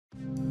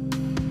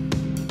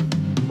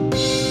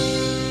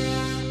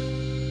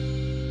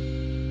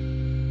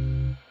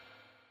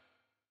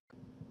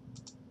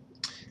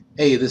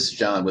Hey, this is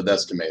John with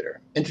Estimator,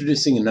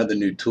 introducing another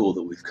new tool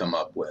that we've come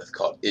up with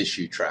called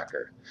Issue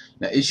Tracker.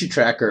 Now, Issue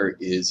Tracker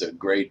is a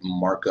great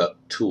markup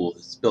tool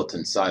that's built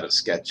inside of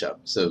SketchUp.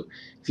 So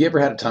if you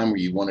ever had a time where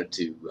you wanted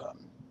to,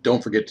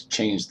 don't forget to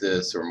change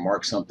this or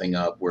mark something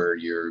up where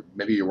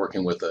maybe you're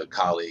working with a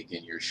colleague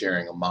and you're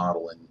sharing a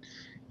model and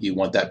you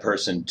want that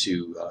person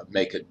to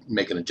make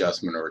an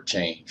adjustment or a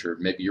change, or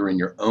maybe you're in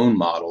your own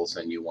models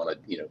and you want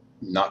to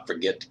not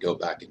forget to go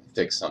back and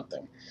fix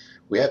something.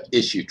 We have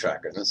issue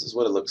tracker, and this is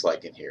what it looks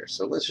like in here.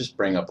 So let's just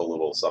bring up a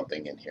little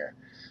something in here.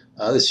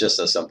 This is just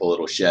a simple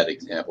little shed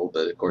example,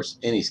 but of course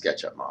any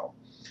SketchUp model.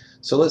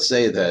 So let's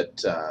say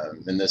that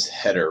in this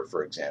header,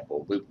 for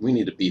example, we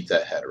need to beef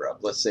that header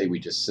up. Let's say we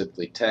just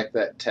simply tag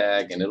that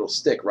tag and it'll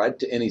stick right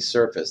to any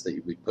surface that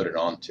we put it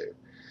onto.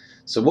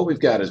 So what we've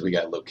got is we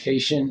got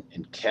location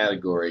and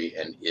category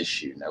and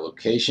issue. Now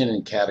location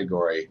and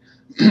category,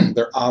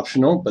 they're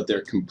optional, but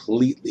they're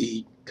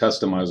completely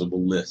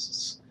customizable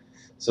lists.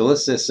 So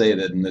let's just say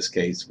that in this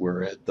case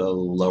we're at the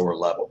lower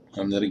level.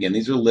 And then again,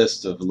 these are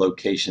lists of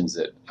locations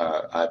that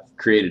I've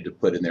created to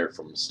put in there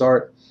from the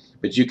start,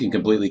 but you can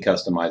completely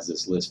customize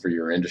this list for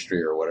your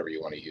industry or whatever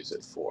you want to use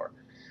it for.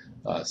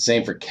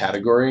 Same for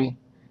category.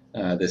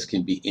 This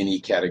can be any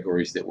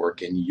categories that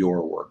work in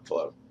your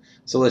workflow.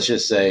 So let's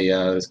just say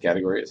this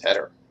category is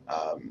header.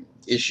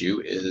 Issue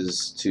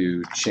is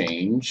to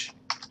change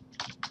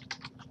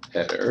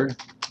header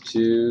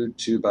to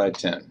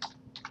 2x10,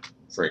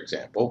 for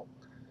example.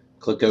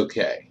 Click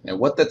OK. Now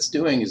what that's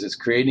doing is it's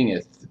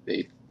creating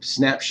a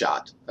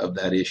snapshot of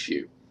that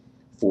issue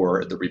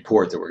for the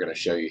report that we're going to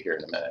show you here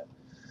in a minute.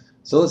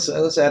 So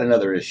let's add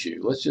another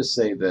issue. Let's just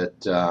say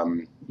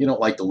that you don't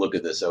like the look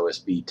of this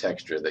OSB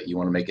texture, that you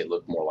want to make it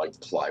look more like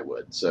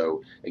plywood.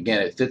 So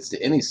again, it fits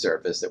to any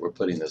surface that we're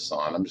putting this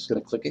on. I'm just going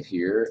to click it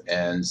here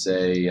and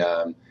say,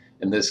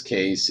 in this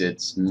case,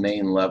 it's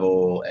main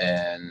level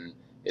and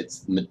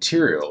its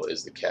material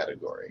is the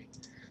category.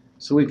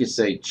 So we could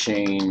say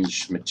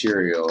change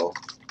material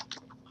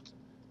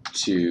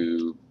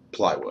to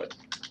plywood,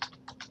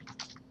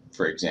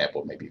 for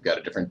example. Maybe you've got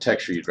a different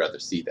texture you'd rather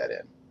see that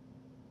in.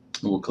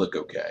 We'll click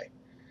OK.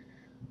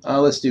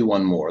 Let's do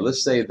one more.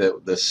 Let's say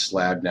that the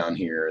slab down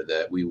here,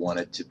 that we want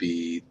it to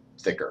be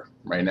thicker.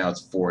 Right now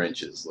it's 4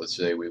 inches. Let's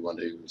say we want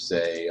to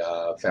say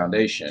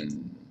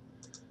foundation.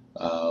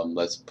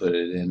 Let's put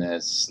it in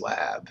as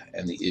slab,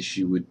 and the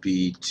issue would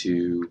be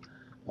to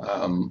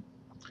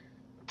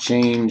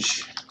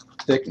change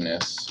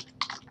thickness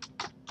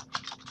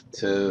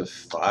to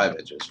 5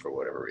 inches for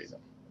whatever reason.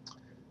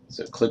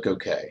 So click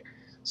OK.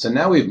 So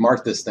now we've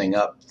marked this thing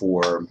up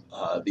for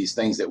these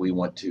things that we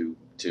want to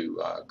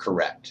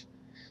correct.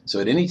 So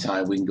at any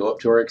time we can go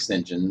up to our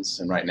extensions,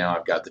 and right now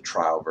I've got the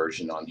trial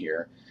version on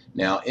here.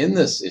 Now in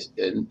this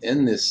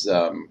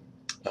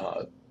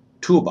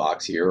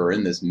toolbox here, or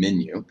in this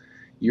menu,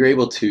 you're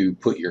able to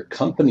put your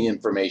company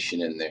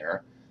information in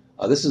there.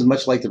 This is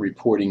much like the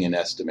reporting in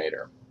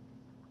Estimator.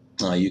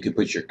 You can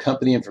put your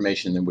company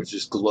information in, which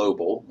is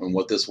global, and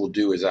what this will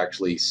do is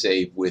actually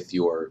save with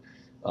your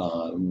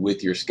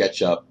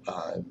SketchUp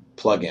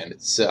plugin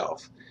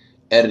itself.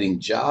 Editing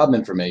job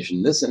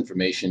information, this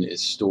information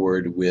is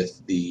stored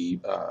with the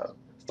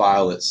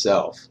file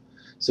itself,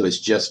 so it's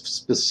just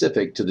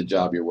specific to the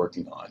job you're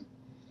working on.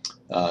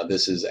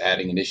 This is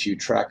adding an issue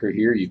tracker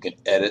here. You can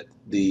edit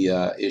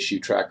the issue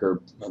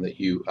tracker that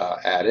you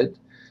added.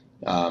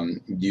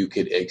 You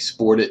could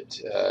export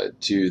it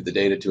to the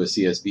data to a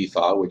CSV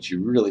file, which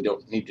you really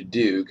don't need to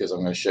do because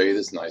I'm going to show you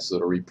this nice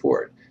little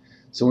report.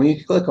 So when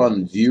you click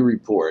on View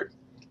Report,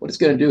 what it's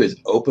going to do is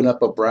open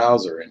up a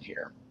browser in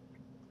here.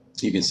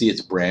 You can see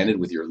it's branded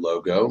with your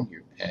logo,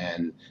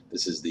 and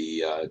this is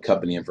the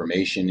company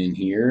information in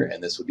here,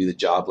 and this would be the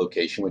job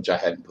location, which I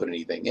hadn't put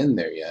anything in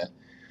there yet.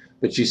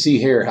 But you see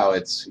here how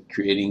it's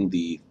creating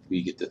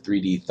we get the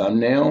 3D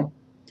thumbnail,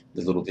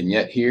 the little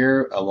vignette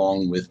here,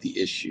 along with the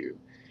issue.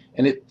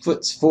 And it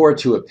flips forward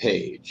to a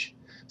page.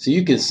 So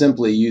you can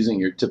simply, using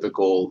your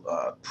typical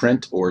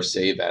print or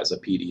save as a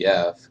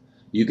PDF,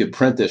 you could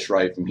print this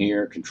right from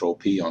here, Control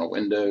P on a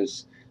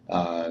Windows,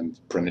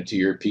 print it to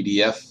your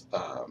PDF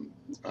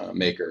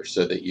maker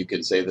so that you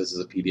can say this is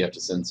a PDF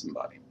to send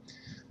somebody.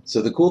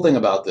 So the cool thing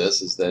about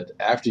this is that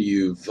after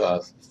you've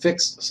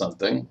fixed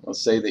something,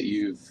 let's say that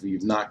you've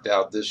knocked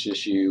out this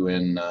issue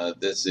and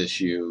this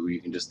issue,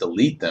 you can just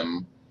delete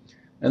them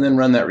and then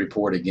run that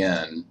report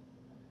again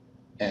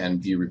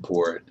and view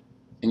report,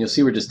 and you'll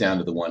see we're just down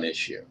to the one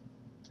issue.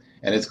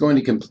 And it's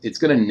going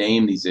to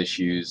name these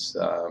issues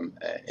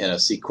in a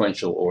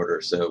sequential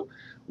order. So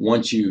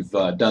once you've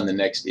done the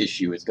next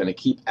issue, it's going to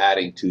keep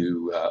adding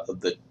to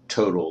the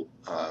total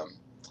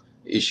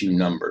issue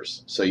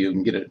numbers, so you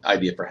can get an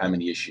idea for how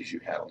many issues you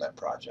had on that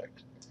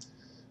project.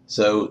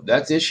 So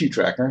that's Issue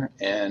Tracker,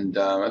 and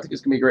I think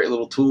it's going to be a great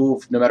little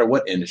tool no matter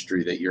what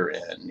industry that you're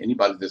in.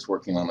 Anybody that's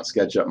working on a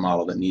SketchUp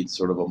model that needs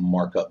sort of a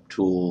markup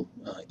tool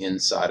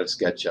inside of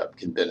SketchUp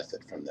can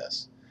benefit from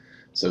this.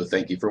 So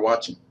thank you for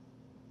watching.